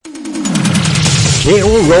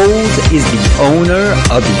Rowles is the owner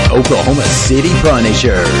of the Oklahoma City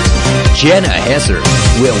Punishers. Jenna Hessert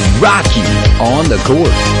will rock you on the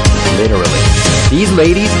court, literally. These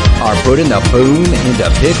ladies are putting the boom into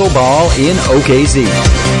pickleball in OKC.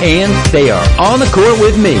 And they are on the court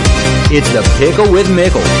with me. It's the Pickle with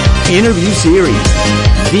Mickle interview series.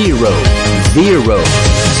 0-0.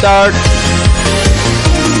 Start.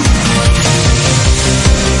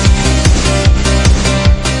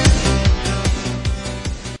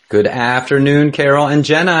 Good afternoon, Carol and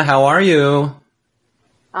Jenna. How are you?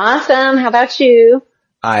 Awesome. How about you?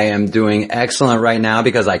 I am doing excellent right now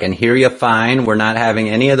because I can hear you fine. We're not having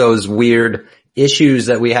any of those weird issues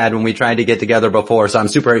that we had when we tried to get together before, so I'm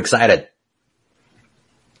super excited.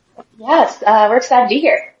 Yes, we're excited to be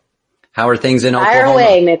here. How are things in Oklahoma? Fire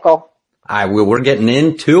away, Mickle. We're getting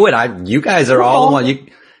into it. You guys are all the one.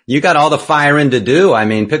 You got all the firing to do. I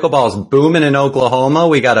mean, pickleball's booming in Oklahoma.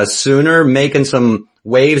 We got a Sooner making some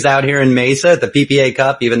waves out here in Mesa at the PPA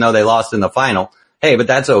Cup, even though they lost in the final. Hey, but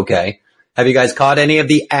that's okay. Have you guys caught any of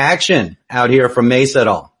the action out here from Mesa at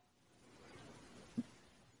all?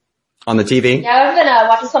 On the TV? Yeah, I've been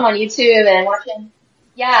watching some on YouTube and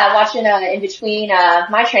watching in between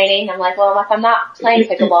my training. I'm like, well, if I'm not playing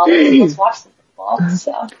pickleball, let's watch some pickleball.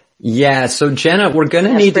 So. Yeah, so Jenna, we're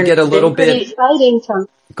gonna need to get a little bit exciting.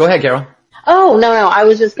 Go ahead, Carol. Oh, no, I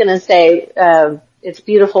was just gonna say, it's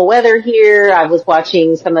beautiful weather here. I was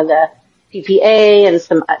watching some of the PPA and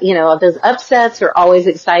some, those upsets are always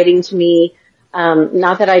exciting to me.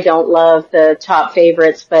 Not that I don't love the top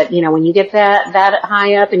favorites, but when you get that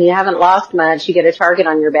high up and you haven't lost much, you get a target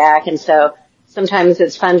on your back. And so sometimes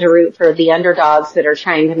it's fun to root for the underdogs that are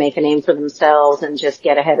trying to make a name for themselves and just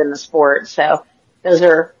get ahead in the sport. So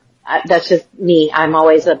that's just me. I'm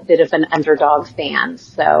always a bit of an underdog fan.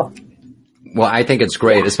 So. Well, I think it's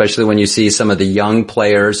great, especially when you see some of the young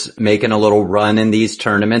players making a little run in these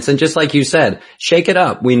tournaments. And just like you said, shake it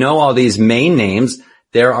up. We know all these main names.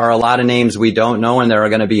 There are a lot of names we don't know, and there are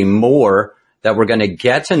going to be more that we're going to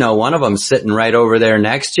get to know. One of them sitting right over there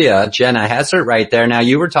next to you, Jenna Hessert right there. Now,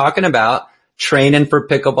 you were talking about training for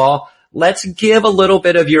pickleball. Let's give a little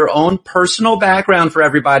bit of your own personal background for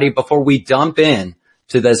everybody before we dump in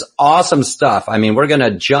to this awesome stuff. I mean, we're going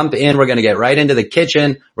to jump in. We're going to get right into the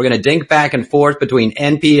kitchen. We're going to dink back and forth between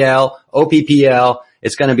NPL, OPPL.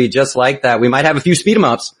 It's going to be just like that. We might have a few speed 'em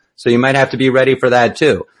ups, so you might have to be ready for that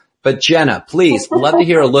too. But Jenna, please, love to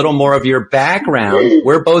hear a little more of your background.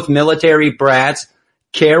 We're both military brats.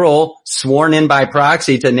 Carol sworn in by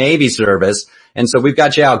proxy to Navy service. And so we've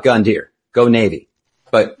got you outgunned here. Go Navy.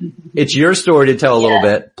 But it's your story to tell a little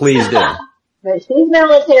bit. Please do. But she's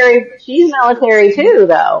military too,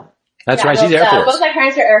 though. That's right, she's Air Force. Both my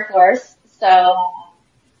parents are Air Force, so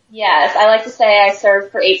yes, I like to say I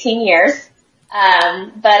served for 18 years.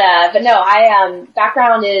 But no,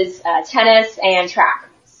 background is tennis and track.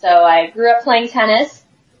 So I grew up playing tennis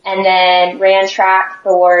and then ran track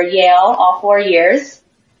for Yale all 4 years,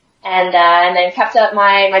 and then kept up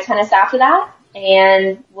my tennis after that,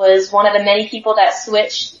 and was one of the many people that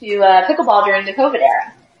switched to pickleball during the COVID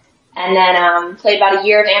era. And then, played about a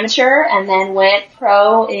year of amateur and then went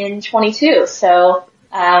pro in 22. So,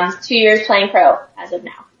 2 years playing pro as of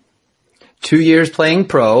now. 2 years playing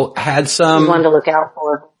pro, had some one to look out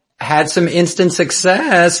for. Had some instant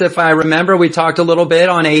success. If I remember, we talked a little bit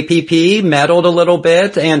on APP, medaled a little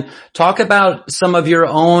bit, and talk about some of your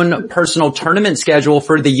own personal tournament schedule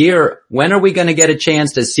for the year. When are we going to get a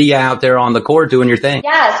chance to see you out there on the court doing your thing?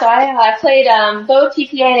 Yeah, so I played, both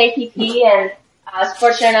PPA and APP, and I was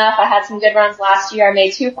fortunate enough. I had some good runs last year. I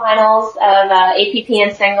made 2 finals of APP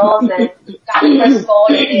and singles and got the first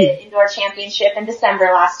gold in the indoor championship in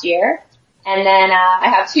December last year. And then I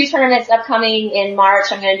have 2 tournaments upcoming in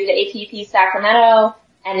March. I'm going to do the APP Sacramento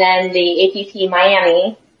and then the APP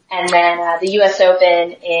Miami, and then the US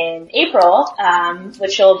Open in April,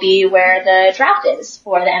 which will be where the draft is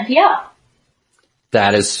for the MPL.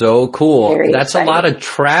 That is so cool. Very That's exciting. a lot of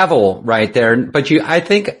travel right there. But I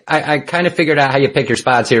think I kind of figured out how you pick your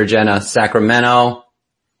spots here, Jenna. Sacramento,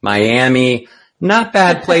 Miami, not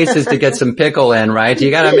bad places to get some pickle in, right? You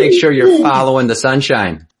got to make sure you're following the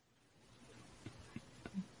sunshine.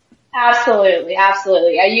 Absolutely.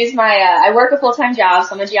 I use I work a full-time job,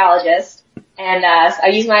 so I'm a geologist, and I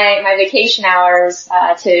use my vacation hours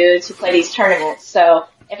to play these tournaments. So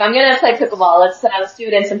if I'm going to play pickleball, let's do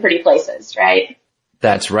it in some pretty places, right?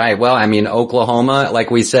 That's right. Well, I mean, Oklahoma, like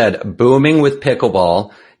we said, booming with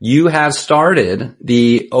pickleball. You have started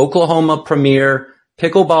the Oklahoma Premier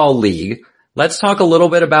Pickleball League. Let's talk a little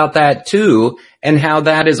bit about that too, and how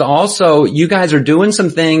that is also, you guys are doing some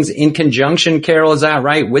things in conjunction, Carol, is that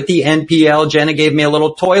right, with the NPL? Jenna gave me a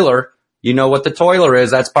little toiler You know what the toiler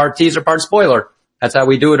is. That's part teaser, part spoiler. That's how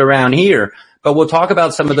we do it around here. But we'll talk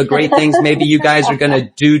about some of the great things maybe you guys are going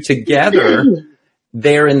to do together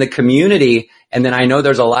there in the community. And then I know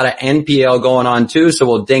there's a lot of NPL going on too, so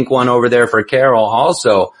we'll dink one over there for Carol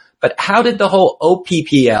also. But how did the whole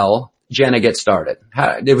OPPL, Jenna, get started?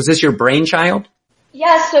 Was this your brainchild?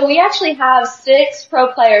 Yeah, so we actually have 6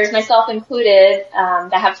 pro players, myself included,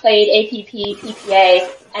 that have played APP, PPA,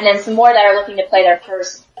 and then some more that are looking to play their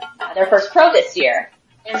first pro this year.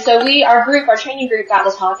 And so our training group got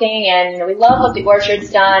us talking, and we love what the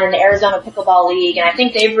Orchard's done and the Arizona Pickleball League, and I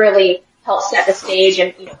think they've really helped set the stage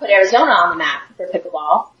and, put Arizona on the map for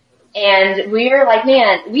pickleball. And we were like,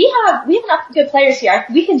 man, we have enough good players here.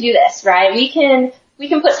 We can do this, right? We can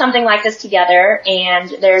put something like this together. And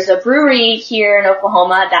there's a brewery here in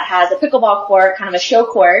Oklahoma that has a pickleball court, kind of a show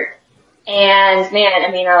court. And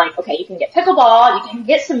man, they're like, okay, you can get pickleball, you can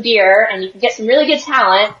get some beer, and you can get some really good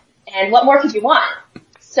talent. And what more could you want?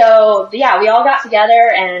 So yeah, we all got together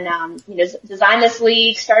and, designed this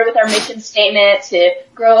league, started with our mission statement to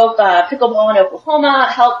grow pickleball in Oklahoma,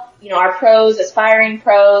 help, our pros, aspiring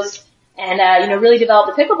pros, and, really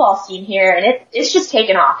develop the pickleball scene here. And it's just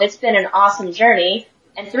taken off. It's been an awesome journey.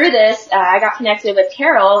 And through this, I got connected with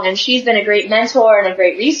Carol, and she's been a great mentor and a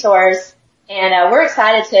great resource. And, we're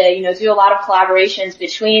excited to, do a lot of collaborations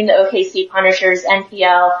between the OKC Punishers,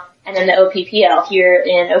 NPL, and then the OPPL here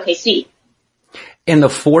in OKC. In the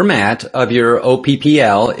format of your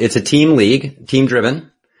OPPL, it's a team league, team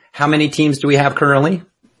driven. How many teams do we have currently?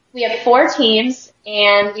 We have 4 teams,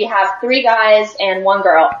 and we have 3 guys and 1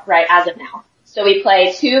 girl, right, as of now. So we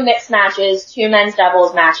play 2 mixed matches, 2 men's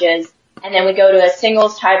doubles matches, and then we go to a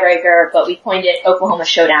singles tiebreaker, but we coined it Oklahoma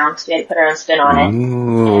Showdown because we had to put our own spin on it.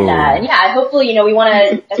 Ooh. And yeah, hopefully, we want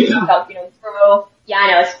to, as we talk about, grow. Yeah,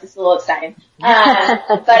 I know, it's a little exciting.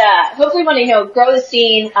 But hopefully want to, grow the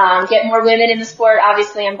scene, get more women in the sport.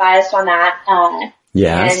 Obviously, I'm biased on that.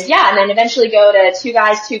 Yes. And yeah, and then eventually go to 2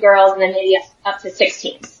 guys, 2 girls, and then maybe up to 6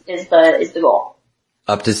 teams is the goal.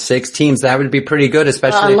 Up to 6 teams, that would be pretty good,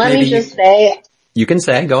 especially if let maybe me just say. You can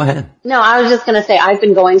say, go ahead. No, I was just going to say I've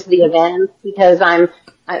been going to the events because I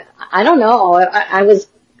don't know.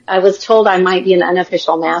 I was told I might be an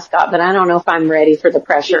unofficial mascot, but I don't know if I'm ready for the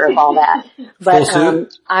pressure of all that. But,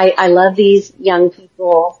 I love these young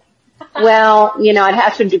people. Well, I'd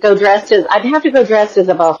have to go dressed as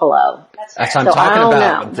a buffalo. That's what I'm talking about. I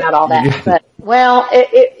don't know about all that. But, well,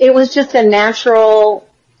 it was just a natural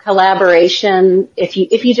collaboration if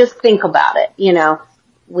you just think about it,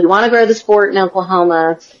 We want to grow the sport in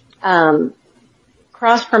Oklahoma.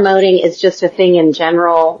 Cross-promoting is just a thing in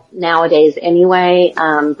general nowadays anyway.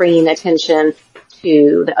 Bringing attention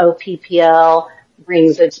to the OPPL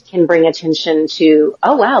can bring attention to,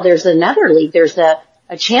 oh wow, there's another league. There's a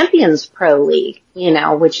Champions Pro League,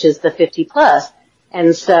 which is the 50 plus.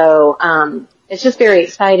 And so, it's just very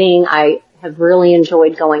exciting. I have really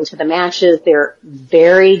enjoyed going to the matches. They're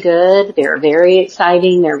very good. They're very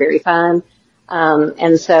exciting. They're very fun.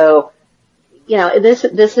 And so,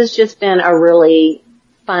 this has just been a really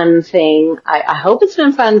fun thing. I hope it's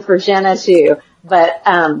been fun for Jenna too. But,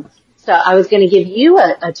 so I was going to give you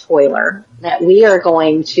a toiler that we are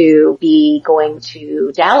going to be going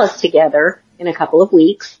to Dallas together in a couple of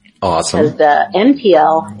weeks. Awesome. Because the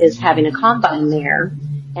NPL is having a combine there.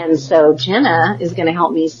 And so Jenna is going to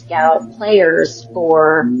help me scout players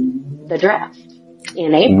for the draft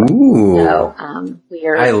in April. Ooh. So, we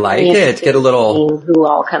are. I like it. Get a little. Who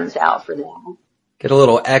all comes out for that. Get a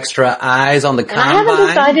little extra eyes on the combine. And I haven't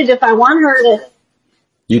decided if I want her to.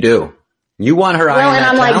 You do. You want her eye on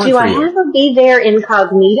that talent for you. Well, and I'm like, do I have her be there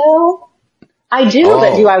incognito? I do,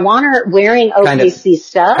 but do I want her wearing OKC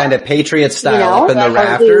stuff? Kind of Patriot style up in the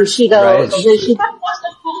rafters. Does she go,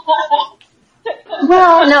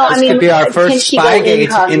 well, no, this could be our first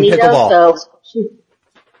Spygate in pickleball. So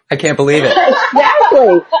I can't believe it.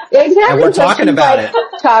 Exactly. And we're talking about it.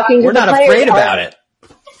 We're not afraid about it.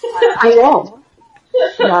 I won't.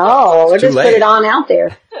 No, we'll just put it on out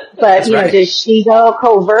there. But, does she go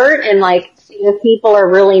covert and see if people are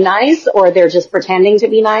really nice or they're just pretending to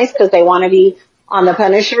be nice because they want to be on the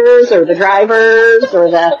Punishers or the Drivers or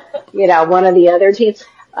the, one of the other teams?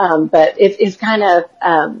 But it's kind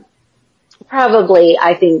of, probably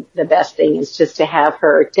I think the best thing is just to have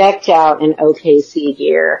her decked out in OKC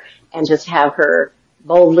gear and just have her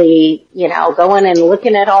boldly, going and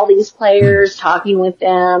looking at all these players, talking with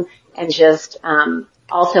them, and just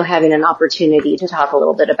also having an opportunity to talk a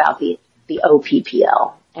little bit about the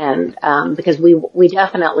OPPL. And because we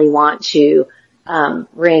definitely want to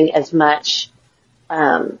bring as much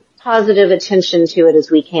positive attention to it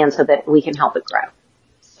as we can so that we can help it grow.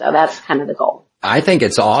 So that's kind of the goal. I think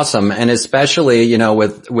it's awesome. And especially, you know,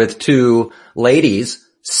 with two ladies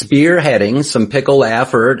spearheading some pickle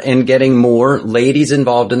effort and getting more ladies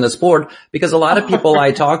involved in the sport, because a lot of people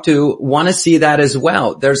I talk to want to see that as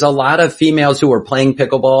well. There's a lot of females who are playing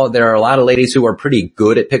pickleball. There are a lot of ladies who are pretty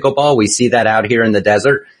good at pickleball. We see that out here in the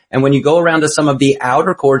desert. And when you go around to some of the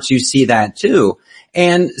outer courts, you see that too.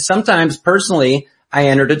 And sometimes personally, I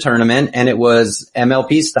entered a tournament and it was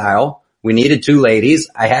MLP style. We needed two ladies.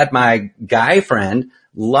 I had my guy friend.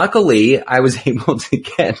 Luckily, I was able to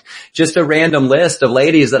get just a random list of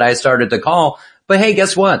ladies that I started to call. But hey,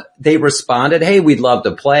 guess what? They responded, hey, we'd love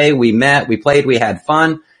to play. We met, we played, we had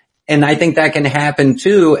fun. And I think that can happen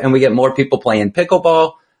too. And we get more people playing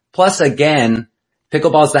pickleball. Plus, again,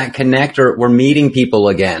 pickleball's that connector. We're meeting people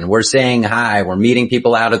again. We're saying hi. We're meeting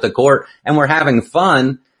people out at the court and we're having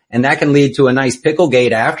fun. And that can lead to a nice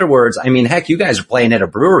picklegate afterwards. I mean, heck, you guys are playing at a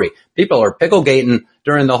brewery. People are picklegating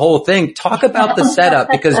during the whole thing. Talk about the setup,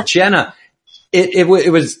 because Jenna, it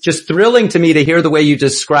was just thrilling to me to hear the way you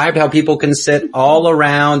described how people can sit all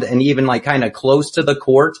around and even like kind of close to the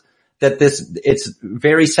court, that it's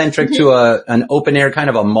very centric to an open air kind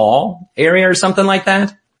of a mall area or something like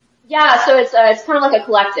that. Yeah, so it's kind of like a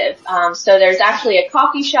collective. So there's actually a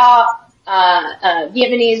coffee shop, a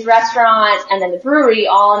Vietnamese restaurant, and then the brewery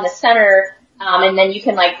all in the center. And then you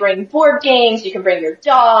can like bring board games, you can bring your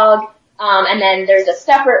dog. And then there's a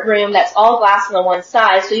separate room that's all glass on the one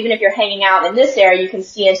side. So even if you're hanging out in this area, you can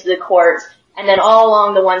see into the court. And then all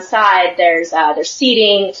along the one side, there's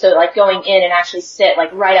seating. So like going in and actually sit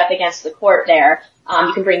like right up against the court there.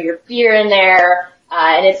 You can bring your beer in there.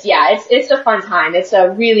 And it's a fun time. It's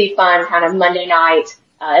a really fun kind of Monday night,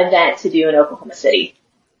 event to do in Oklahoma City.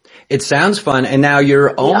 It sounds fun. And now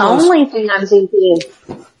you're almost... The only thing I'm thinking...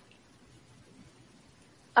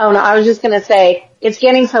 Oh no, I was just gonna say, it's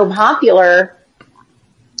getting so popular.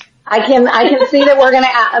 I can see that we're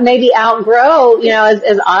gonna maybe outgrow, you know,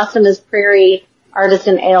 as awesome as Prairie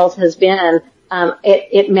Artisan Ales has been.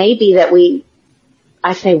 It may be that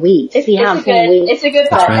it's a good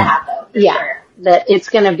thought to have though. Yeah. Sure. That it's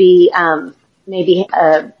gonna be, maybe,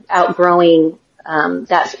 outgrowing,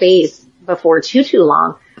 that space before too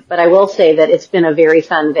long. But I will say that it's been a very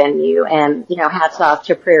fun venue, and, you know, hats off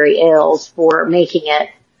to Prairie Ales for making it,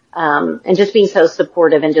 and just being so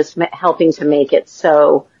supportive and just helping to make it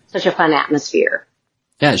such a fun atmosphere.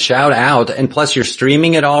 Yeah, shout out. And plus you're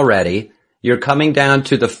streaming it already. You're coming down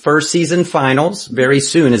to the first season finals very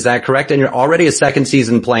soon. Is that correct? And you're already a second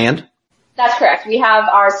season planned? That's correct. We have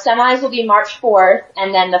our semis will be March 4th,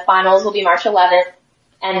 and then the finals will be March 11th.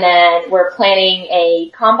 And then we're planning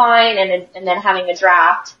a combine and then having a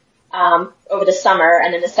draft over the summer,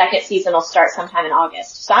 and then the second season will start sometime in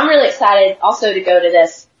August. So I'm really excited also to go to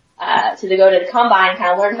this, to go to the combine,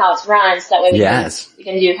 kind of learn how it's run, so that way we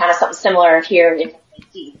can do kind of something similar here in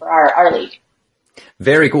OKC for our league.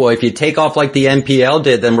 Very cool. If you take off like the NPL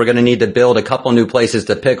did, then we're going to need to build a couple new places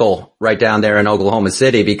to pickle right down there in Oklahoma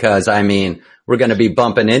City, because I mean, we're going to be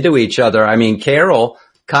bumping into each other. I mean, Carol,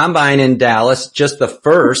 combine in Dallas, just the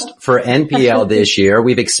first for NPL this year.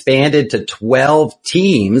 We've expanded to 12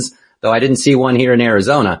 teams, though I didn't see one here in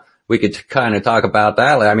Arizona. We could kind of talk about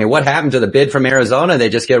that. I mean, what happened to the bid from Arizona? They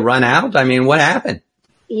just get run out? I mean, what happened?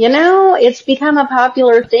 You know, it's become a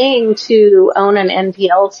popular thing to own an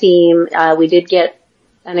NPL team. We did get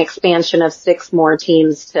an expansion of 6 more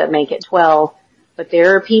teams to make it 12, but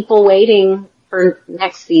there are people waiting for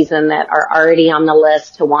next season that are already on the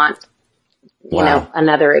list to want, you know,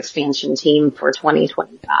 another expansion team for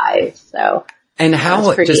 2025. So, and how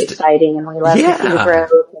it's pretty exciting, and we love to see the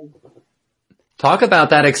growth. Talk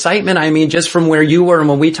about that excitement. I mean, just from where you were and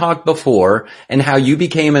when we talked before, and how you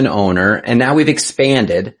became an owner, and now we've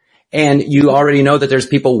expanded, and you already know that there's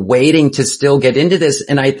people waiting to still get into this.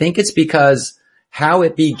 And I think it's because how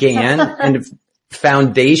it began and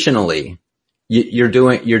foundationally you're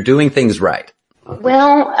doing things right.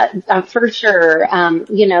 Well, for sure.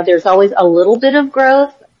 You know, there's always a little bit of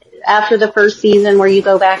growth after the first season where you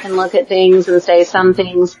go back and look at things and say some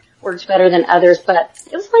things worked better than others, but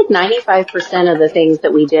it was like 95% of the things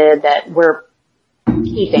that we did that we're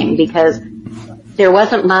keeping, because there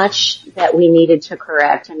wasn't much that we needed to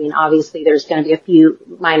correct. I mean, obviously there's going to be a few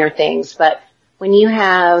minor things, but when you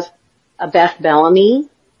have a Beth Bellamy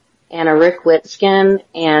and a Rick Witskin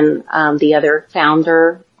and the other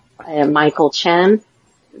founder, Michael Chen,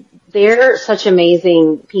 they're such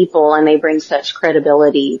amazing people, and they bring such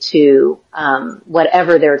credibility to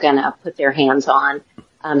whatever they're going to put their hands on.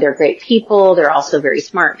 They're great people. They're also very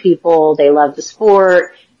smart people. They love the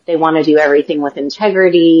sport. They want to do everything with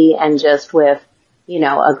integrity and just with, you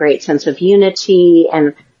know, a great sense of unity.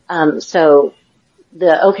 And so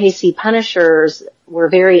the OKC Punishers were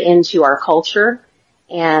very into our culture,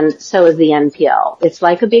 and so is the NPL. It's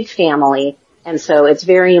like a big family, and so it's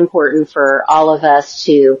very important for all of us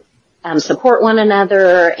to support one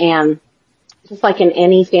another. And just like in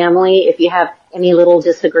any family, if you have any little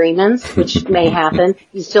disagreements, which may happen,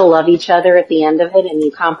 you still love each other at the end of it, and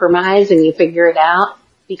you compromise and you figure it out,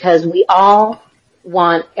 because we all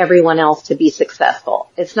want everyone else to be successful.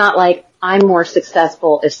 It's not like I'm more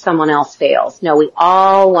successful if someone else fails. No, we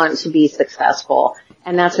all want to be successful.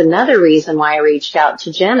 And that's another reason why I reached out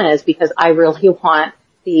to Jenna, is because I really want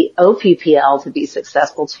the OPPL to be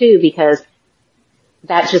successful too, because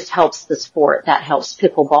that just helps the sport. That helps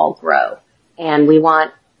pickleball grow. And we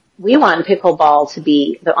want pickleball to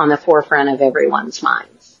be on the forefront of everyone's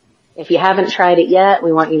minds. If you haven't tried it yet,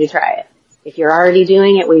 we want you to try it. If you're already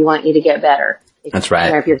doing it, we want you to get better. That's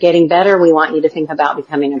right. Or if you're getting better, we want you to think about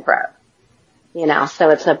becoming a pro. So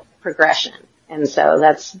it's a progression. And so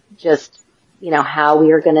that's just, how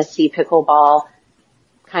we are going to see pickleball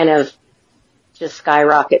kind of just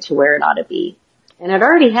skyrocket to where it ought to be. And it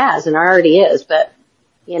already has and already is, but,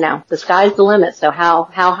 the sky's the limit. So how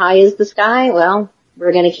high is the sky? Well,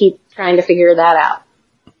 we're going to keep trying to figure that out.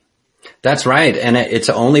 That's right. And it's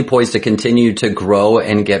only poised to continue to grow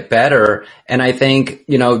and get better. And I think,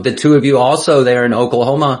 the two of you also there in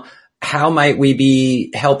Oklahoma, how might we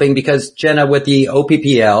be helping? Because Jenna, with the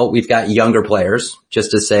OPPL, we've got younger players,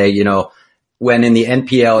 just to say, when in the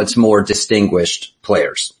NPL, it's more distinguished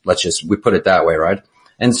players. We put it that way, right?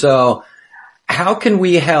 And so how can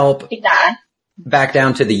we help back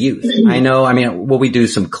down to the youth? Will we do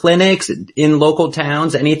some clinics in local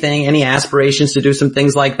towns? Any aspirations to do some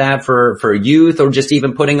things like that for youth, or just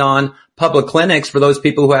even putting on public clinics for those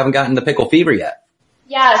people who haven't gotten the pickle fever yet?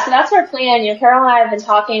 Yeah, so that's our plan. Carol and I have been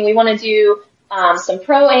talking. We want to do some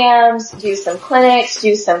pro-ams, do some clinics,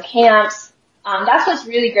 do some camps. That's what's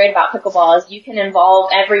really great about pickleball, is you can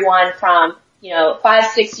involve everyone from,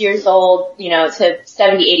 5-6 years old, to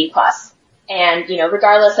 70, 80 plus. And,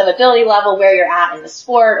 regardless of ability level, where you're at in the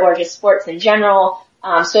sport or just sports in general.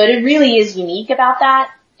 So it really is unique about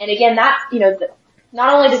that. And again, that,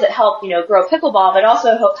 not only does it help, grow pickleball, but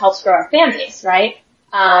also helps grow our fan base, right?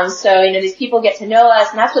 So, these people get to know us,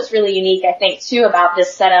 and that's what's really unique, I think, too, about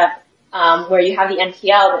this setup, where you have the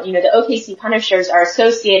NPL, but, the OKC Punishers are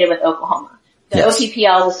associated with Oklahoma. The Yes.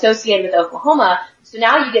 OPPL is associated with Oklahoma. So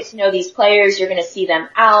now you get to know these players, you're going to see them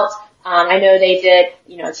out. I know they did,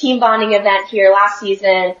 a team bonding event here last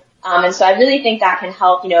season. And so I really think that can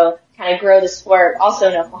help, kind of grow the sport also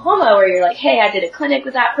in Oklahoma, where you're like, hey, I did a clinic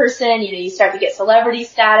with that person. You start to get celebrity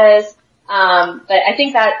status. But I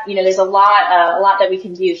think that, there's a lot that we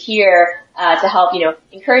can do here, to help,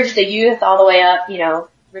 encourage the youth all the way up,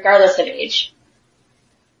 regardless of age.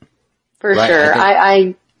 For sure.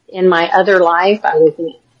 I in my other life, I was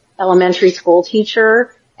an elementary school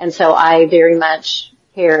teacher. And so I very much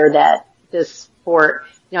care that this sport,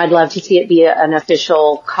 I'd love to see it be an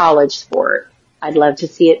official college sport. I'd love to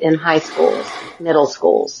see it in high schools, middle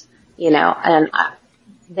schools, and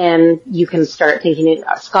then you can start thinking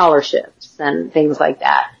of scholarships and things like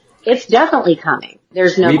that. It's definitely coming.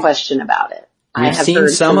 There's no question about it. We've seen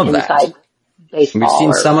some of that. We've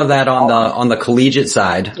seen some of that on the collegiate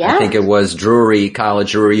side. Yeah. I think it was Drury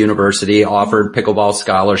University offered pickleball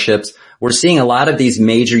scholarships. We're seeing a lot of these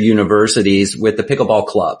major universities with the pickleball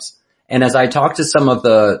clubs. And as I talk to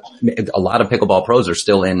a lot of pickleball pros are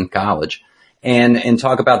still in college and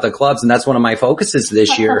talk about the clubs. And that's one of my focuses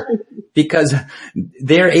this year, because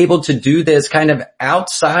they're able to do this kind of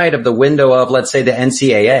outside of the window of, let's say, the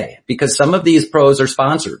NCAA, because some of these pros are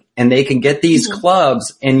sponsored and they can get these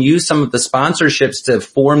clubs and use some of the sponsorships to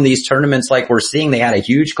form these tournaments. Like we're seeing, they had a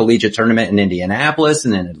huge collegiate tournament in Indianapolis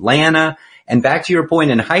and in Atlanta. And back to your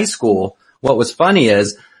point, in high school, what was funny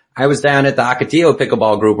is I was down at the Ocotillo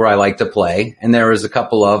pickleball group where I like to play, and there was a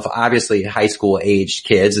couple of obviously high school aged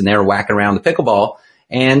kids, and they were whacking around the pickleball,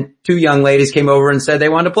 and two young ladies came over and said they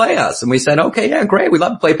wanted to play us. And we said, okay, yeah, great. We'd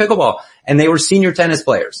love to play pickleball. And they were senior tennis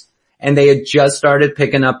players, and they had just started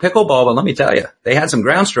picking up pickleball. But let me tell you, they had some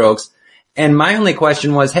ground strokes. And my only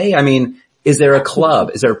question was, hey, is there a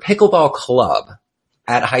club? Is there a pickleball club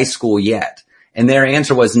at high school yet? And their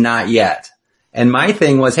answer was not yet. And my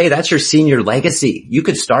thing was, hey, that's your senior legacy. You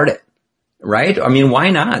could start it, right? Why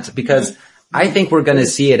not? Because I think we're going to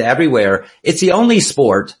see it everywhere. It's the only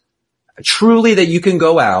sport truly that you can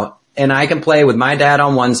go out and I can play with my dad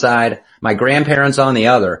on one side, my grandparents on the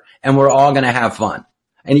other, and we're all going to have fun.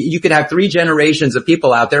 And you could have 3 generations of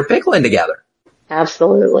people out there pickling together.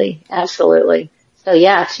 Absolutely. Absolutely. So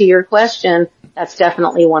yeah, to your question, that's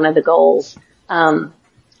definitely one of the goals. I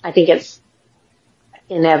think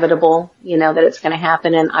inevitable, that it's going to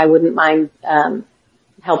happen. And I wouldn't mind,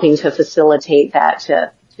 helping to facilitate that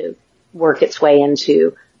to work its way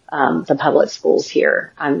into, the public schools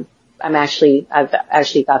here. I've actually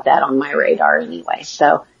got that on my radar anyway.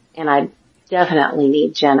 So, and I definitely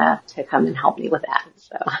need Jenna to come and help me with that.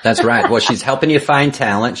 So. That's right. Well, she's helping you find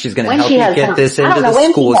talent. She's going to help you get this into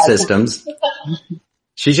the school systems.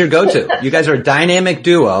 She's your go-to. You guys are a dynamic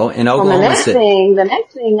duo in Oklahoma City. The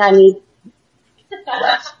next thing I need,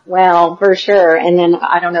 well, for sure. And then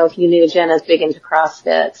I don't know if you knew Jenna's big into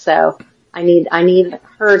CrossFit. So I need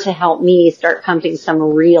her to help me start pumping some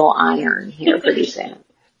real iron here pretty soon.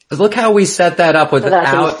 Look how we set that up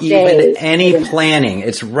without even any planning.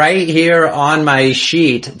 It's right here on my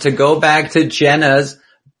sheet to go back to Jenna's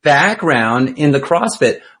background in the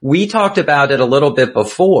CrossFit. We talked about it a little bit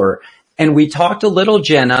before, and we talked a little,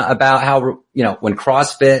 Jenna, about how, when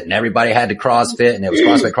CrossFit and everybody had to CrossFit, and it was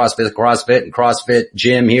CrossFit, and CrossFit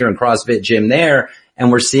gym here and CrossFit gym there,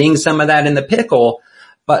 and we're seeing some of that in the pickle,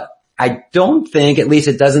 but I don't think, at least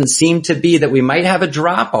it doesn't seem to be, that we might have a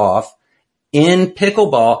drop off in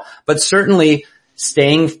pickleball, but certainly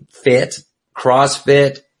staying fit,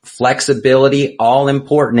 CrossFit, flexibility, all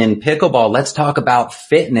important in pickleball. Let's talk about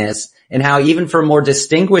fitness and how even for more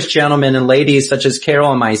distinguished gentlemen and ladies such as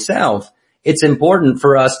Carol and myself, it's important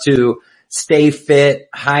for us to stay fit,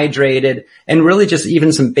 hydrated, and really just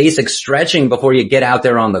even some basic stretching before you get out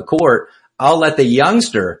there on the court. I'll let the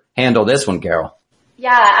youngster handle this one, Carol.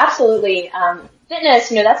 Yeah, absolutely. Fitness,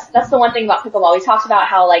 that's the one thing about pickleball. We talked about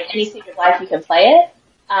how like any stage of life you can play it.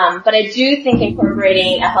 But I do think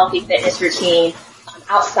incorporating a healthy fitness routine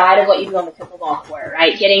outside of what you do on the pickleball court,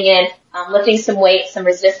 right? Getting in, lifting some weights, some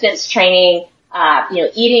resistance training,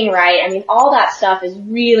 eating right. I mean, all that stuff is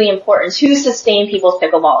really important to sustain people's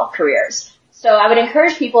pickleball careers. So I would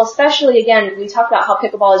encourage people, especially again, we talked about how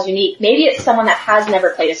pickleball is unique. Maybe it's someone that has never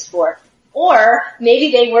played a sport. Or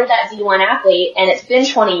maybe they were that D1 athlete and it's been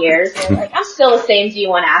 20 years and they're like, I'm still the same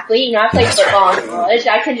D1 athlete. I played football in college.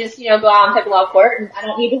 I can just, go out on pickleball court and I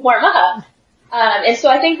don't need to warm up. And so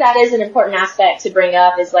I think that is an important aspect to bring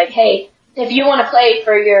up is like, hey, if you want to play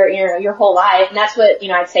for your whole life, and that's what,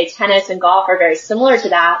 I'd say tennis and golf are very similar to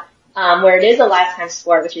that, where it is a lifetime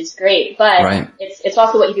sport, which is great, but right. It's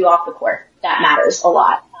also what you do off the court that matters a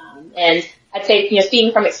lot. And I'd say,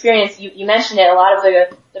 speaking from experience, you mentioned it, a lot of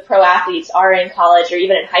the pro athletes are in college or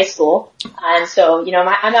even in high school. And so,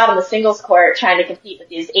 I'm out on the singles court trying to compete with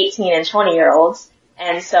these 18 and 20 year olds.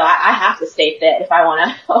 And so I have to stay fit if I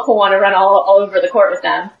want to run all over the court with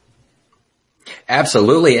them.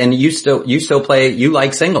 Absolutely. And you still play, you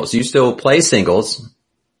like singles. You still play singles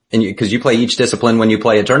and because you play each discipline when you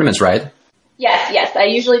play at tournaments, right? Yes. I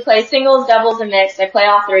usually play singles, doubles, and mixed. I play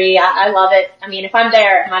all three. I love it. I mean, if I'm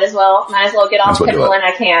there, might as well get off pickle when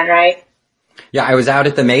I can, right? Yeah, I was out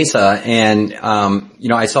at the Mesa and,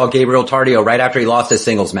 I saw Gabriel Tardio right after he lost his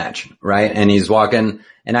singles match, right? And he's walking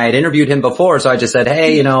and I had interviewed him before. So I just said,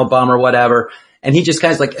 hey, bummer, whatever. And he just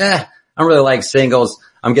kind of like, I don't really like singles.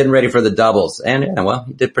 I'm getting ready for the doubles. And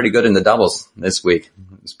he did pretty good in the doubles this week.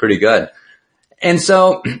 It was pretty good. And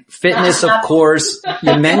so fitness, of course,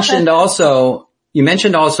 you mentioned also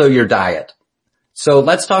your diet. So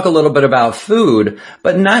let's talk a little bit about food,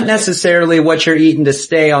 but not necessarily what you're eating to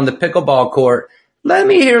stay on the pickleball court. Let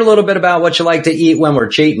me hear a little bit about what you like to eat when we're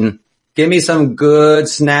cheating. Give me some good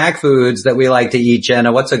snack foods that we like to eat,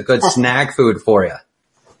 Jenna. What's a good snack food for you?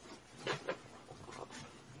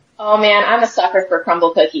 Oh man, I'm a sucker for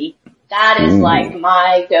crumble cookie. That is like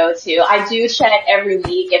my go-to. I do check every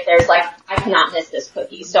week if there's like, I cannot miss this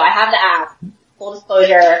cookie. So I have the app, full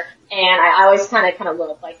disclosure, and I always kind of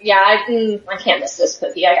look like, I can't miss this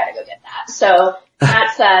cookie. I gotta go get that. So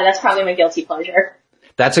that's probably my guilty pleasure.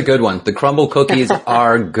 That's a good one. The crumble cookies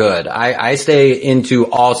are good. I stay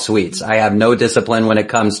into all sweets. I have no discipline when it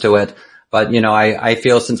comes to it. But, I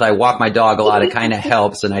feel since I walk my dog a lot, it kind of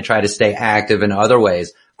helps and I try to stay active in other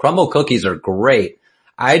ways. Crumble cookies are great.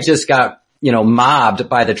 I just got, mobbed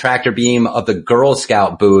by the tractor beam of the Girl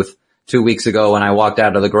Scout booth 2 weeks ago when I walked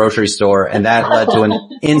out of the grocery store, and that led to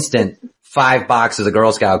an instant 5 boxes of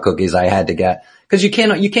Girl Scout cookies I had to get. Cause you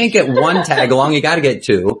can't get one tag along, you gotta get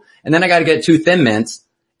 2. And then I gotta get 2 Thin Mints.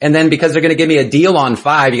 And then because they're gonna give me a deal on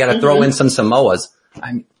 5, you gotta throw in some Samoas.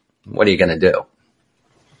 What are you gonna do?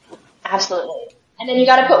 Absolutely. And then you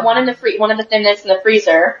gotta put one of the Thin Mints in the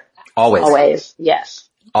freezer. Always, yes.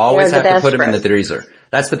 Always have to put them in the freezer.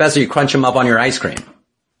 That's the best. You crunch them up on your ice cream.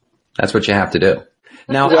 That's what you have to do.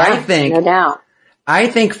 Now, no doubt. I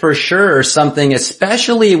think for sure something,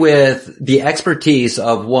 especially with the expertise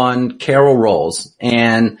of one Carol Rowles,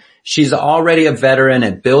 and she's already a veteran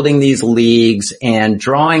at building these leagues and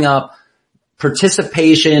drawing up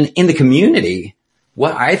participation in the community,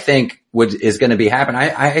 what I think is going to be happening.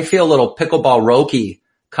 I feel a little pickleball Roki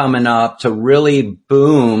coming up to really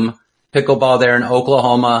boom pickleball there in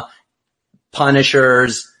Oklahoma.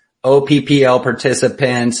 Punishers, OPPL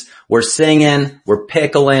participants. We're singing, we're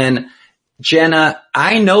pickling. Jenna,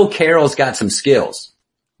 I know Carol's got some skills.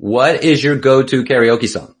 What is your go-to karaoke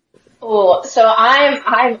song? Oh, so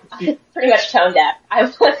I'm pretty much tone deaf. I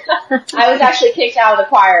was actually kicked out of the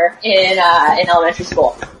choir in elementary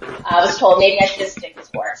school. I was told maybe I should just stick to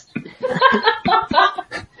sports.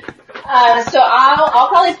 So I'll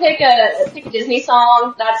probably pick a Disney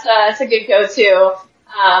song. That's a good go-to.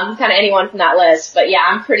 Kind of anyone from that list. But yeah,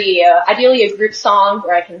 I'm pretty, ideally a group song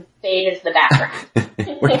where I can fade into the background.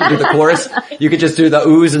 Where you do the chorus? You could just do the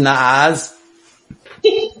oohs and the ahs.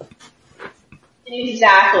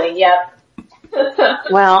 Exactly, yep.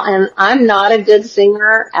 Well, and I'm not a good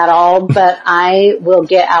singer at all, but I will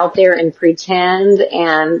get out there and pretend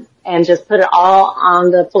and just put it all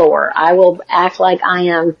on the floor. I will act like I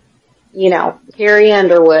am, Carrie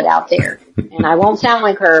Underwood out there. And I won't sound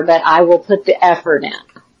like her, but I will put the effort in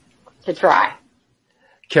to try.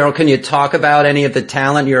 Carol, can you talk about any of the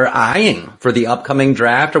talent you're eyeing for the upcoming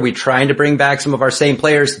draft? Are we trying to bring back some of our same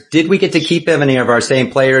players? Did we get to keep any of our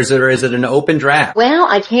same players, or is it an open draft? Well,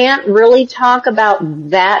 I can't really talk about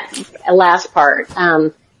that last part.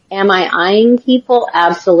 Am I eyeing people?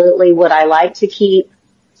 Absolutely. Would I like to keep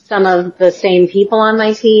some of the same people on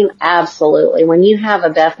my team? Absolutely. When you have a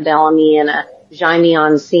Beth Bellamy and a Jaime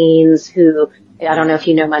on scenes, who, I don't know if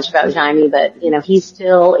you know much about Jaime, but, he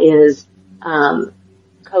still is,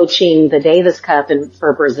 coaching the Davis Cup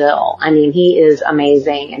for Brazil. I mean, he is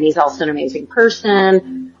amazing, and he's also an amazing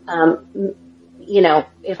person.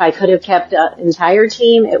 If I could have kept the entire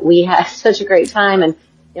team, we had such a great time and,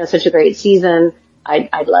 such a great season.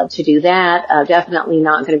 I'd love to do that. Definitely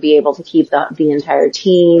not going to be able to keep the entire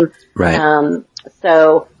team. Right.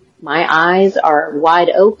 So my eyes are wide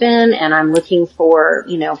open, and I'm looking for,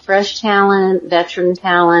 fresh talent, veteran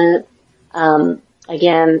talent.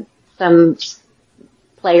 Again, some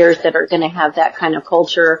players that are going to have that kind of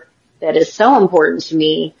culture that is so important to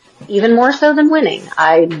me, even more so than winning.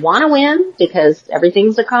 I want to win because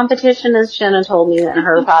everything's a competition, as Jenna told me that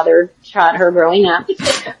her father taught her growing up.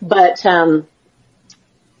 But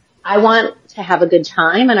I want to have a good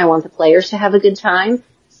time, and I want the players to have a good time.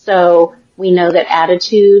 So we know that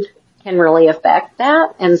attitude can really affect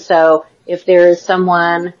that. And so if there is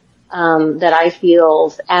someone that I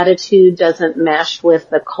feel's attitude doesn't mesh with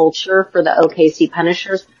the culture for the OKC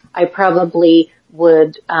Punishers, I probably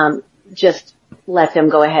would just let them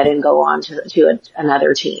go ahead and go on to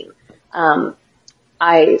another team.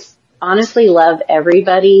 I honestly love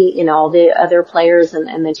everybody, all the other players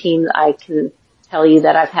and the team. I can tell you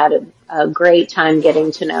that I've had a great time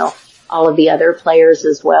getting to know all of the other players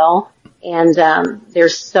as well. And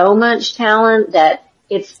there's so much talent that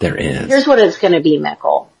there is. Here's what it's going to be,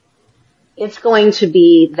 Mickle. It's going to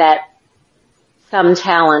be that some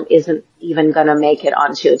talent isn't even going to make it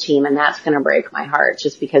onto a team, and that's going to break my heart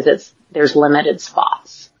just because there's limited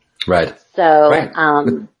spots. Right. So,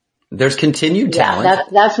 right. There's continued talent. Yeah,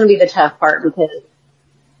 that's going to be the tough part because,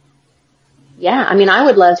 I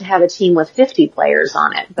would love to have a team with 50 players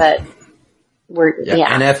on it, but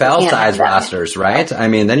NFL size rosters, right?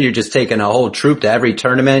 Then you're just taking a whole troop to every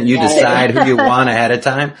tournament. You decide who you want ahead of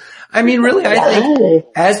time. Really, I think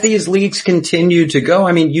as these leagues continue to go,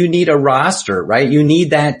 you need a roster, right? You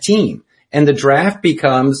need that team. And the draft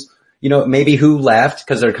becomes, maybe who left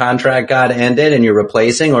because their contract got ended and you're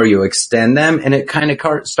replacing, or you extend them, and it kind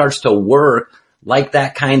of starts to work like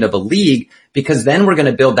that kind of a league, because then we're going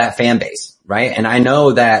to build that fan base, right? And I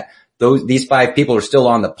know that these 5 people are still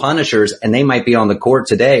on the Punishers, and they might be on the court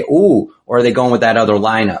today. Ooh, or are they going with that other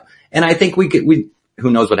lineup? And I think who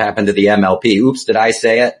knows what happened to the MLP? Oops, did I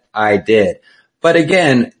say it? I did. But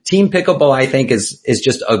again, team pickleball, I think, is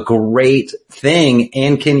just a great thing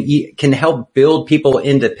and can help build people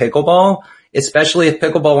into pickleball, especially if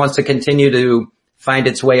pickleball wants to continue to find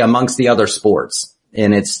its way amongst the other sports.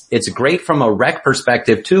 And it's great from a rec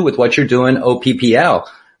perspective too, with what you're doing, OPPL.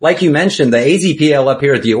 Like you mentioned, the AZPL up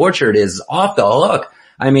here at the Orchard is off the hook.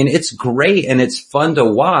 It's great and it's fun to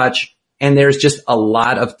watch. And there's just a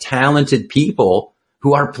lot of talented people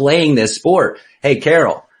who are playing this sport. Hey,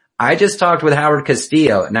 Carol, I just talked with Howard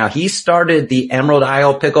Castillo. Now, he started the Emerald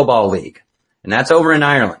Isle Pickleball League, and that's over in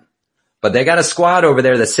Ireland. But they got a squad over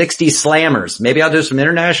there, the 60 Slammers. Maybe I'll do some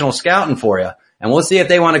international scouting for you, and we'll see if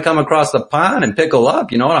they want to come across the pond and pickle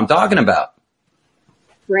up. You know what I'm talking about.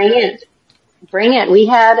 Bring it. We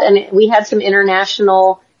had some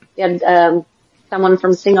international, someone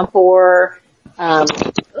from Singapore,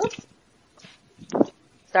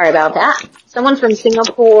 sorry about that. Someone from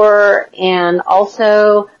Singapore, and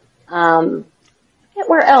also,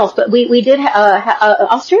 where else? But we did,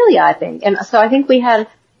 Australia, I think. And so I think we had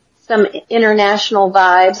some international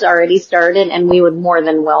vibes already started, and we would more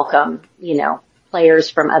than welcome, players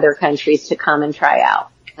from other countries to come and try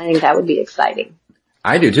out. I think that would be exciting.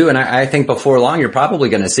 I do too. And I think before long, you're probably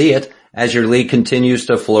going to see it as your league continues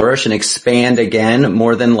to flourish and expand again,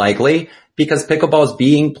 more than likely, because pickleball is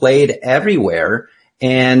being played everywhere.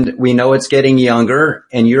 And we know it's getting younger,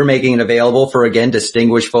 and you're making it available for, again,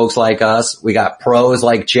 distinguished folks like us. We got pros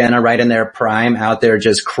like Jenna right in their prime out there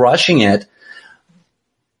just crushing it.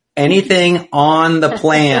 Anything on the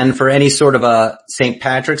plan for any sort of a St.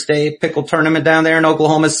 Patrick's Day pickle tournament down there in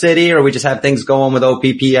Oklahoma City, or we just have things going with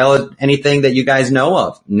OPPL? Anything that you guys know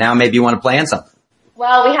of? Now maybe you want to plan something.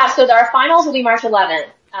 Well, we have, so our finals will be March 11th.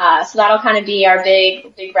 So that'll kind of be our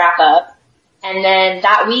big wrap up. And then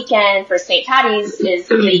that weekend for St. Patty's is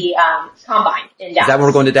the combine in Dallas. Is that when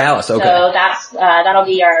we're going to Dallas? Okay. So that'll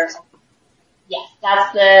be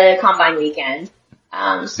that's the combine weekend.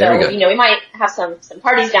 So, we might have some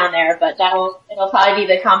parties down there, but it'll probably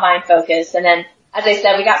be the combine focus. And then, as I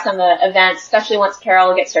said, we got some events, especially once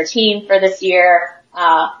Carol gets her team for this year.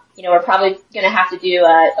 We're probably going to have to do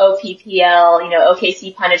a OPPL,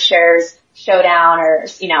 OKC Punishers showdown, or,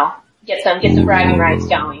 get some bragging rights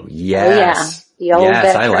going. Yes. Oh, yeah. The old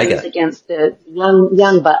veterans, I like it. Against the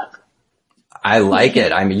young buck. I like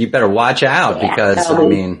it. I mean, you better watch out because,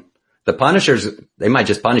 totally. The Punishers, they might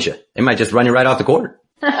just punish you. They might just run you right off the court.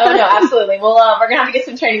 Oh no, absolutely. Well, we're going to have to get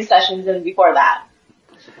some training sessions in before that.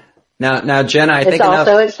 Now, Jenna, I think it's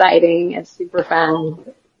also exciting. It's super fun.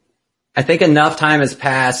 I think enough time has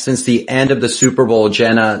passed since the end of the Super Bowl,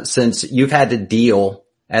 Jenna, since you've had to deal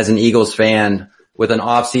as an Eagles fan with an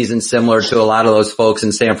off season similar to a lot of those folks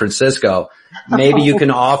in San Francisco. Maybe you can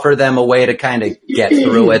offer them a way to kind of get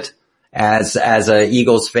through it as a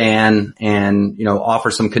Eagles fan, and,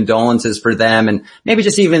 offer some condolences for them, and maybe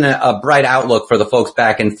just even a bright outlook for the folks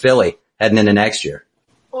back in Philly heading into next year.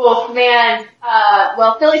 Oh man,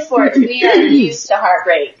 well, Philly sports, we are used to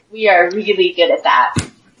heartbreak. We are really good at that.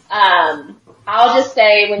 I'll just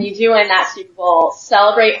say, when you do win that Super Bowl,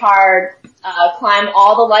 celebrate hard, climb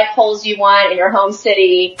all the light poles you want in your home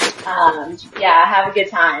city. Have a good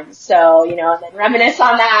time. So, and then reminisce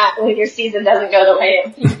on that when your season doesn't go the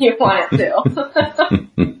way you want it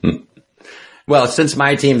to. Well, since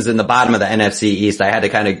my team's in the bottom of the NFC East, I had to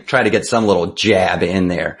kind of try to get some little jab in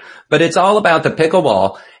there. But it's all about the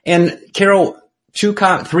pickleball. And Carol,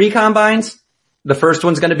 3 combines. The first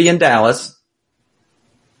one's going to be in Dallas.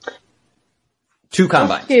 2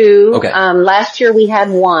 combines. 2. Okay. Last year we had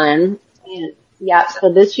 1.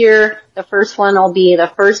 So this year the first one will be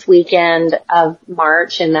the first weekend of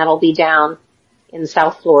March, and that'll be down in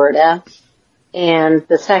South Florida. And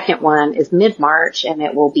the second one is mid-March, and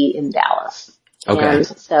it will be in Dallas. Okay. And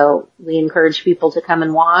so we encourage people to come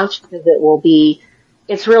and watch, because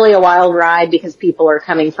it's really a wild ride, because people are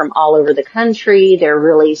coming from all over the country. They're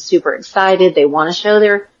really super excited. They want to show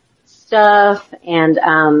their stuff, and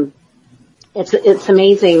it's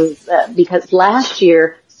amazing because last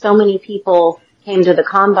year so many people came to the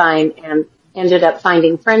combine and ended up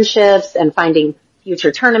finding friendships and finding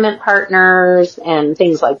future tournament partners and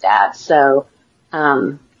things like that. So,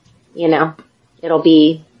 I'm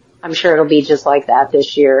sure it'll be just like that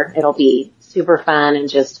this year. It'll be super fun and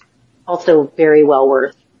just also very well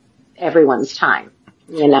worth everyone's time,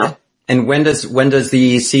 And when does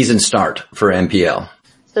the season start for MPL?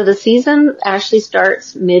 So the season actually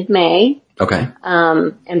starts mid-May. Okay.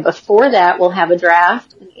 And before that, we'll have a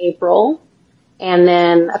draft in April. And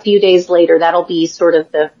then a few days later, that'll be sort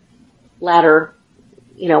of the latter,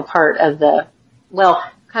 part of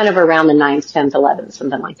kind of around the 9th, 10th, 11th,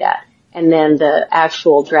 something like that. And then the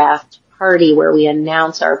actual draft party where we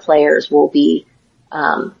announce our players will be,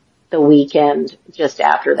 the weekend just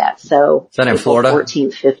after that. So. Is that in Florida?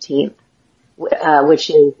 14th, 15th, which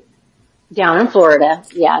is down in Florida.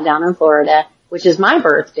 Yeah, down in Florida, which is my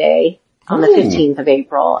birthday. On the 15th of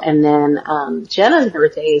April. And then, Jenna's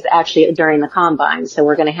birthday is actually during the combine. So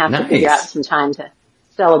we're going to have to figure out some time to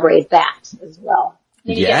celebrate that as well.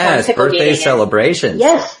 Yes, birthday celebrations.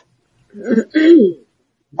 Yes.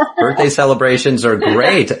 Birthday celebrations are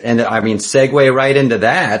great. And segue right into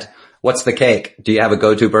that. What's the cake? Do you have a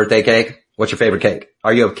go-to birthday cake? What's your favorite cake?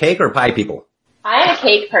 Are you a cake or pie people? I am a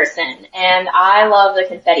cake person, and I love the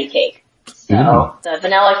confetti cake. So the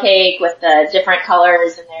vanilla cake with the different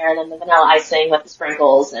colors in there, and then the vanilla icing with the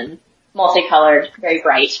sprinkles and multicolored, very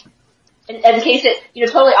bright. in case it,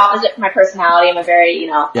 totally opposite from my personality. I'm a very,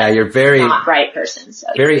 you're very not bright person. So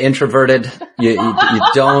very introverted. You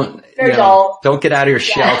don't, very dull. Don't get out of your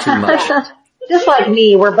shell too much. Just like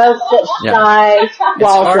me, we're both shy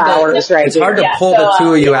wallflowers right here. It's hard to pull the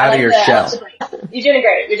two of you out of your shell. You're doing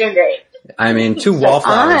great. You're doing great. I mean, two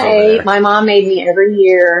wallflowers over there. My mom made me every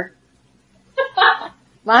year.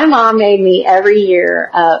 My mom made me every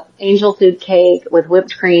year angel food cake with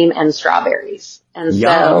whipped cream and strawberries. And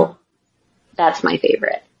so that's my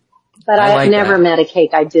favorite. But I've never met a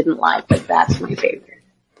cake I didn't like, but that's my favorite.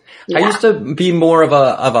 Yeah. I used to be more of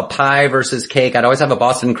a pie versus cake. I'd always have a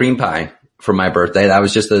Boston cream pie for my birthday. That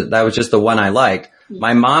was just the one I liked.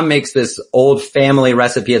 My mom makes this old family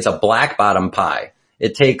recipe. It's a black bottom pie.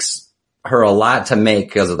 It takes her a lot to make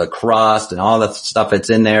because of the crust and all the stuff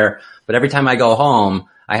that's in there. But every time I go home,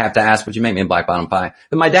 I have to ask, would you make me a black bottom pie?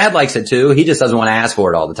 But my dad likes it too. He just doesn't want to ask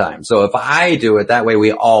for it all the time. So if I do it, that way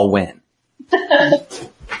we all win. There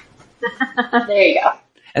you go.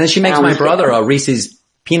 And then she makes my brother a Reese's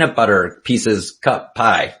peanut butter pieces cup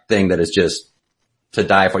pie thing that is just to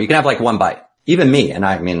die for. You can have like one bite. Even me. And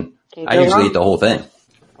I usually eat the whole thing.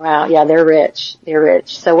 Wow. Yeah, they're rich. They're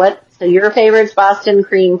rich. So your favorite's Boston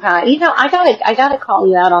cream pie. I gotta call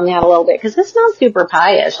you out on that a little bit because it's not super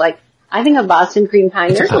pie-ish. Like, I think of Boston cream pie,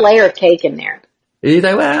 and there's a layer of cake in there. You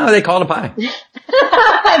think, well, they call it a pie.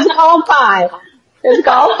 It's called pie. It's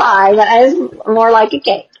called pie, but it's more like a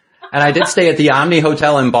cake. And I did stay at the Omni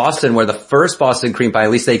Hotel in Boston where the first Boston cream pie,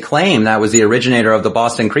 at least they claim that was the originator of the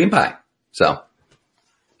Boston cream pie. So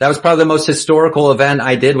that was probably the most historical event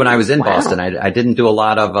I did when I was in Boston. I didn't do a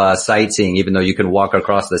lot of sightseeing, even though you can walk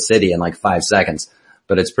across the city in like 5 seconds,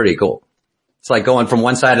 but it's pretty cool. It's like going from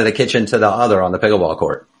one side of the kitchen to the other on the pickleball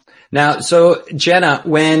court. Now, so Jenna,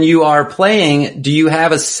 when you are playing, do you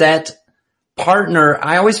have a set partner?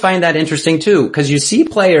 I always find that interesting too, because you see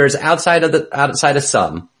players outside of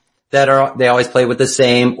some that they always play with the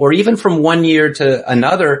same, or even from one year to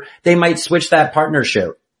another, they might switch that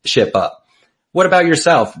partnership up. What about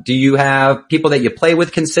yourself? Do you have people that you play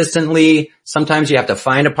with consistently? Sometimes you have to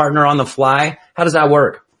find a partner on the fly. How does that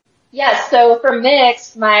work? Yes, so for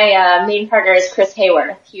mixed, my main partner is Chris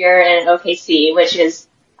Hayworth here in OKC, which is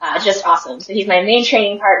just awesome. So he's my main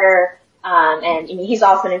training partner, and he's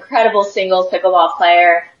also an incredible singles pickleball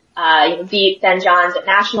player. Beat Ben Johns at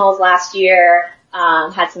Nationals last year,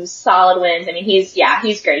 had some solid wins. I mean, he's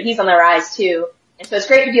great. He's on the rise too. And so it's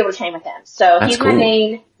great to be able to train with him. So he's cool.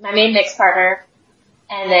 my main mixed partner.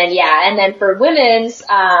 And then for women's,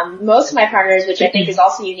 most of my partners, which I think is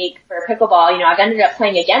also unique for pickleball, I've ended up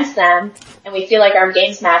playing against them and we feel like our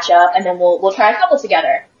games match up and then we'll try a couple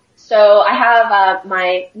together. So I have,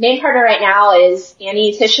 my main partner right now is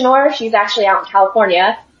Annie Tishanor. She's actually out in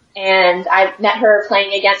California and I met her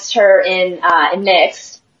playing against her in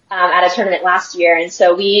mixed, at a tournament last year. And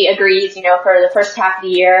so we agreed, for the first half of the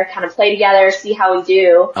year, kind of play together, see how we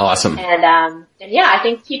do. Awesome. And I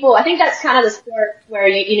think that's kind of the sport where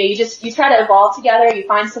you try to evolve together, you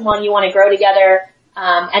find someone you want to grow together.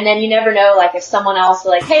 And then you never know, like, if someone else is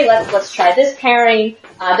like, hey, let's try this pairing,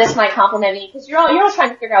 this might complement me, because you're all trying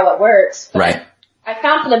to figure out what works. But right. I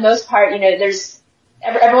found for the most part, everyone's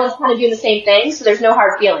kind of doing the same thing, so there's no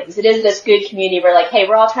hard feelings. It is this good community where, like, hey,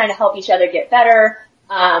 we're all trying to help each other get better.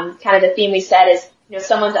 Kind of the theme we said is,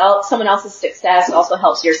 someone else's success also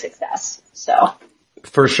helps your success. So.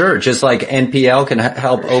 For sure. Just like NPL can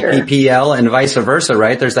help OPPL and vice versa,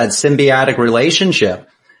 right? There's that symbiotic relationship.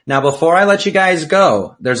 Now, before I let you guys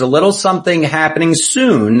go, there's a little something happening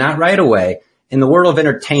soon, not right away, in the world of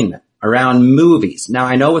entertainment around movies. Now,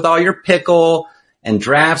 I know with all your pickle and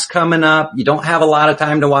drafts coming up, you don't have a lot of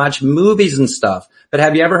time to watch movies and stuff, but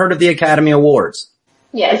have you ever heard of the Academy Awards?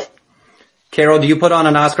 Yes. Carol, do you put on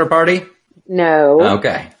an Oscar party? No.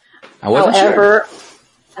 Okay. I wasn't sure.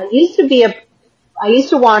 I used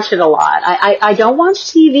to watch it a lot. I don't watch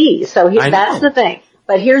TV, so that's the thing.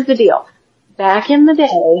 But here's the deal. Back in the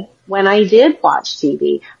day, when I did watch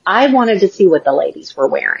TV, I wanted to see what the ladies were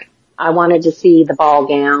wearing. I wanted to see the ball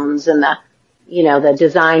gowns and the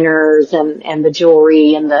designers and the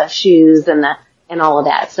jewelry and the shoes and all of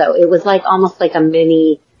that. So it was like almost like a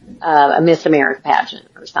mini, a Miss America pageant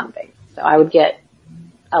or something. So I would get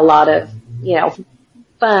a lot of,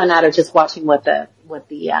 fun out of just watching what the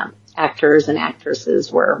actors and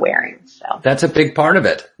actresses were wearing. So that's a big part of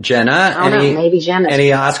it. Jenna, maybe Jenna.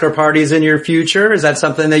 Any Oscar parties in your future? Is that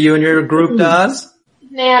something that you and your group does?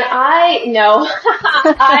 Man, I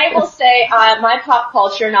will say, my pop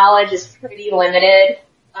culture knowledge is pretty limited.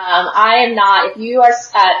 I am not, if you are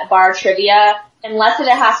at bar trivia, unless it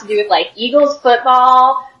has to do with like Eagles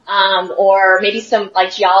football, or maybe some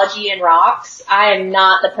like geology and rocks, I am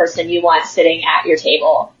not the person you want sitting at your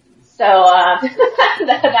table. So,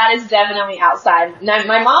 that is definitely outside. Now,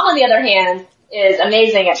 my mom, on the other hand, is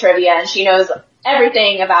amazing at trivia, and she knows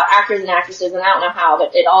everything about actors and actresses, and I don't know how,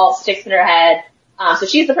 but it all sticks in her head. So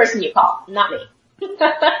she's the person you call, not me.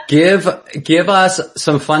 Give us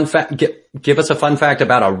some fun give us a fun fact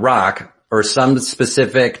about a rock, or some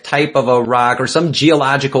specific type of a rock, or some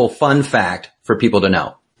geological fun fact for people to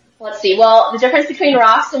know. Let's see. Well, the difference between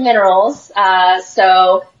rocks and minerals.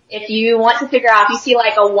 So if you want to figure out, if you see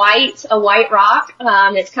like a white rock,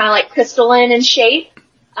 it's kind of like crystalline in shape.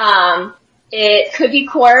 It could be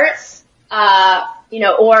quartz,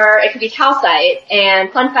 or it could be calcite.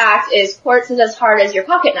 And fun fact is quartz is as hard as your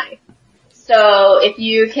pocket knife. So if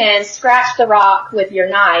you can scratch the rock with your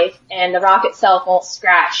knife and the rock itself won't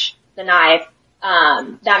scratch the knife,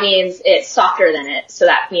 that means it's softer than it. So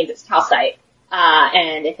that means it's calcite.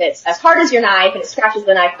 And if it's as hard as your knife and it scratches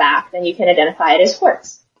the knife back, then you can identify it as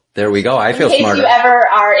quartz. There we go. I feel smarter. In case you ever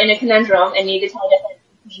are in a conundrum and need to tell the difference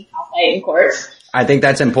between calcite and quartz. I think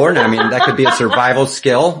that's important. I mean, that could be a survival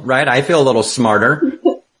skill, right? I feel a little smarter,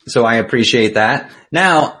 so I appreciate that.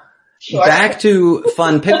 Now, sure. Back to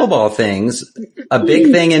fun pickleball things. A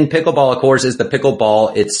big thing in pickleball, of course, is the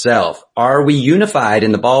pickleball itself. Are we unified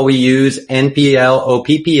in the ball we use, NPL,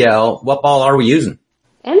 OPPL? What ball are we using?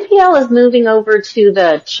 NPL is moving over to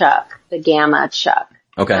the Chuck, the Gamma Chuck.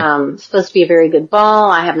 Okay. It's supposed to be a very good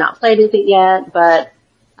ball. I have not played with it yet, but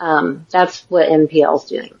that's what NPL's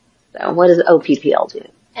doing. So what is OPPL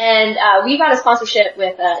doing? And we got a sponsorship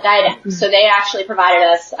with Diadem, so they actually provided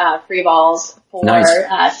us free balls for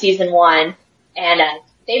season 1, and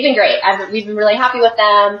they've been great. We've been really happy with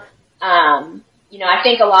them. I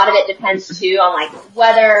think a lot of it depends too on like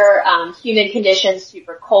weather, humid conditions,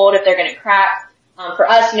 super cold if they're going to crack. For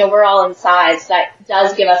us, we're all inside, so that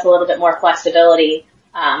does give us a little bit more flexibility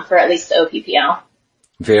for at least the OPPL.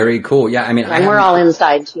 Very cool. Yeah, I mean, and we're all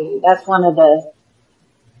inside too. That's one of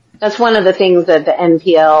the things that the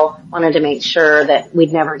NPL wanted to make sure that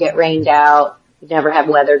we'd never get rained out, we'd never have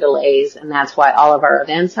weather delays, and that's why all of our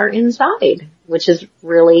events are inside, which is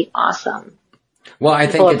really awesome. Well, I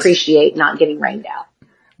People think appreciate not getting rained out.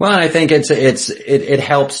 Well, I think it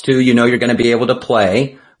helps too. You're going to be able to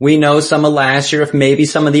play. We know some of last year, if maybe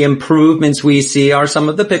some of the improvements we see are some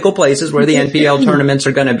of the pickle places where the NPL tournaments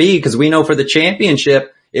are going to be, because we know for the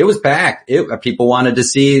championship, it was packed. People wanted to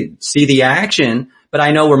see the action, but I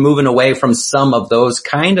know we're moving away from some of those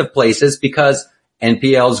kind of places because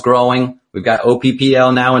NPL's growing. We've got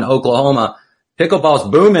OPPL now in Oklahoma. Pickleball's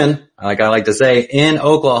booming, like I like to say, in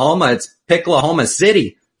Oklahoma. It's Picklehoma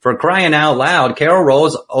City, for crying out loud. Carol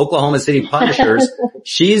Rowles, Oklahoma City Punishers,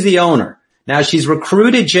 she's the owner. Now she's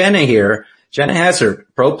recruited Jenna here, Jenna Hessert,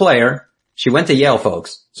 pro player. She went to Yale,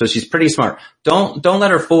 folks, so she's pretty smart. Don't let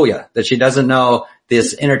her fool you that she doesn't know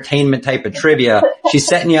this entertainment type of trivia. She's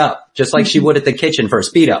setting you up just like she would at the kitchen for a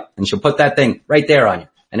speed up, and she'll put that thing right there on you,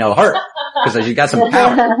 and it'll hurt because she's got some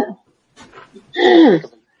power.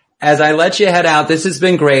 As I let you head out, this has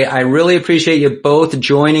been great. I really appreciate you both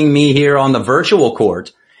joining me here on the virtual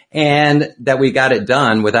court, and that we got it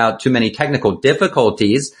done without too many technical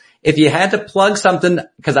difficulties. If you had to plug something,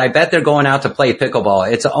 because I bet they're going out to play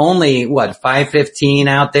pickleball. It's only, 5:15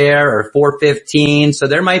 out there or 4:15. So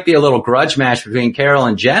there might be a little grudge match between Carol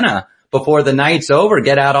and Jenna before the night's over.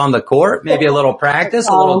 Get out on the court, maybe a little practice,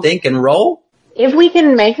 a little dink and roll. If we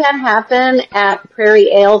can make that happen at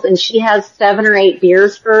Prairie Ales and she has 7 or 8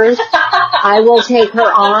 beers first, I will take her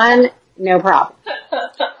on. No problem.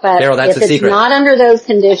 But Carol, that's if it's not under those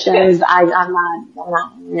conditions, I'm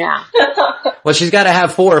not, yeah. Well, she's got to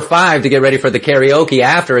have 4 or 5 to get ready for the karaoke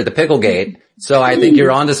after at the Picklegate. So I think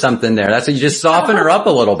you're onto something there. That's what you just soften her up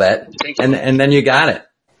a little bit, and then you got it.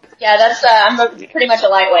 Yeah, that's I'm pretty much a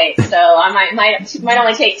lightweight, so I might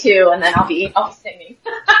only take 2, and then I'll be singing.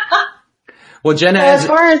 Well, Jenna, as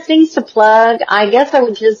far as things to plug, I guess I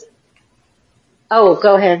would just. Oh,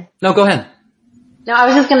 go ahead. No, go ahead. No, I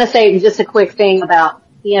was just going to say just a quick thing about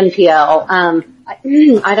the NPL.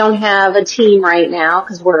 I don't have a team right now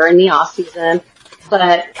because we're in the off season,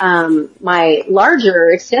 but my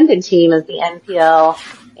larger extended team is the NPL.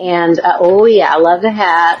 And I love the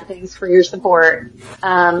hat. Thanks for your support.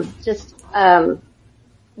 Just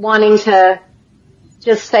wanting to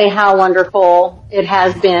just say how wonderful it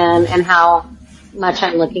has been and how much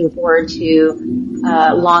I'm looking forward to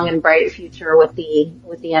long and bright future with the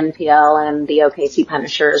NPL and the OKC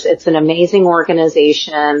Punishers. It's an amazing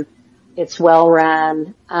organization. It's well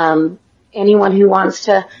run. Anyone who wants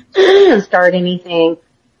to start anything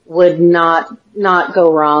would not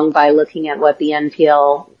go wrong by looking at what the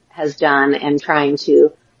NPL has done and trying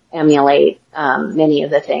to emulate, many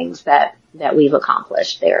of the things that we've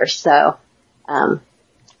accomplished there. So,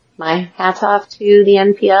 my hats off to the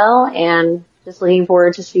NPL and just looking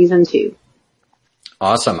forward to season 2.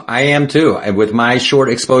 Awesome. I am too. And with my short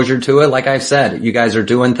exposure to it, like I've said, you guys are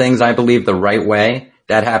doing things, I believe, the right way.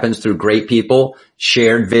 That happens through great people,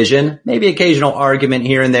 shared vision, maybe occasional argument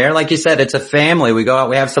here and there. Like you said, it's a family. We go out,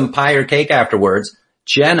 we have some pie or cake afterwards.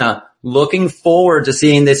 Jenna, looking forward to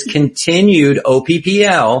seeing this continued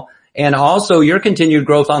OPPL and also your continued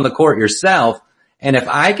growth on the court yourself. And if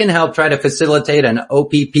I can help try to facilitate an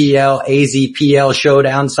OPPL, AZPL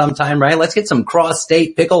showdown sometime, right? Let's get some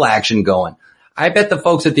cross-state pickle action going. I bet the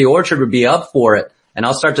folks at the Orchard would be up for it, and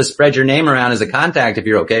I'll start to spread your name around as a contact if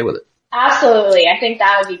you're okay with it. Absolutely. I think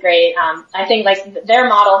that would be great. I think like their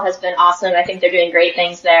model has been awesome. I think they're doing great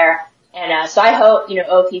things there. And, so I hope,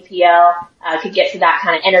 OPPL, could get to that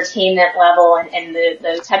kind of entertainment level and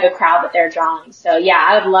the type of crowd that they're drawing. So yeah,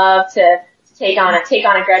 I would love to take on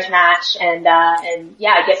a grudge match and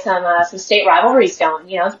yeah, get some state rivalries going,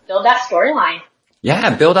 build that storyline.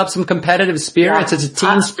 Yeah, build up some competitive spirits. Yeah. It's a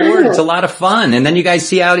team sport. It's a lot of fun. And then you guys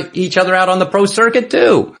see each other out on the pro circuit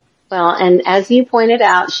too. Well, and as you pointed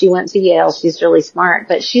out, she went to Yale. She's really smart,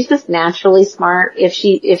 but she's just naturally smart if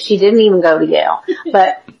she didn't even go to Yale.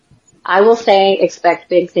 But I will say expect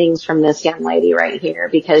big things from this young lady right here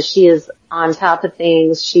because she is on top of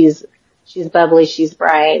things. She's bubbly, she's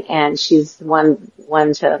bright, and she's one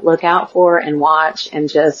to look out for and watch and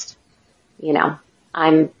just,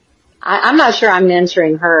 I'm not sure I'm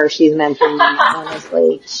mentoring her. She's mentoring me,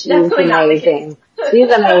 honestly. She's amazing. She's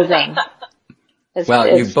amazing. We're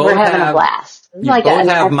having a blast. You both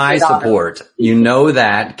have my support. You know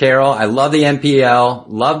that. Carol, I love the NPL,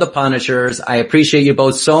 love the Punishers. I appreciate you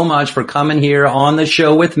both so much for coming here on the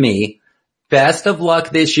show with me. Best of luck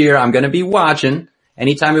this year. I'm going to be watching.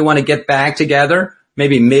 Anytime we want to get back together,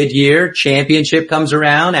 maybe mid-year, championship comes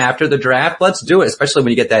around after the draft, let's do it, especially when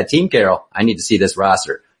you get that team, Carol. I need to see this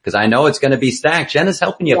roster because I know it's going to be stacked. Jenna's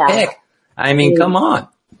helping you pick. I mean, come on.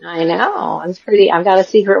 I know. I've got a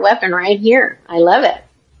secret weapon right here. I love it.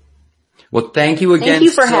 Well, thank you again so much. Thank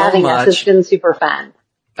you for having us. It's been super fun.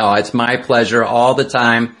 Oh, it's my pleasure all the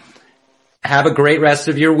time. Have a great rest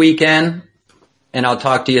of your weekend, and I'll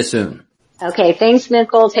talk to you soon. Okay, thanks,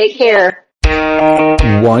 Mickle. Take care.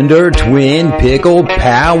 Wonder Twin Pickle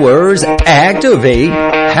powers activate.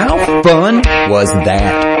 How fun was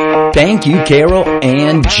that? Thank you, Carol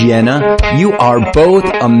and Jenna. You are both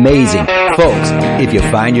amazing. Folks, if you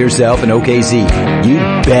find yourself in OKC, you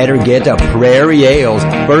better get to Prairie Ales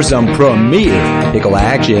for some premier pickle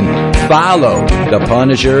action. Follow the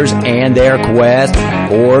Punishers and their quest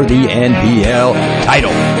for the NPL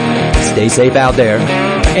title. Stay safe out there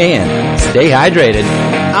and stay hydrated.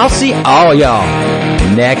 I'll see all y'all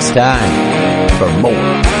next time for more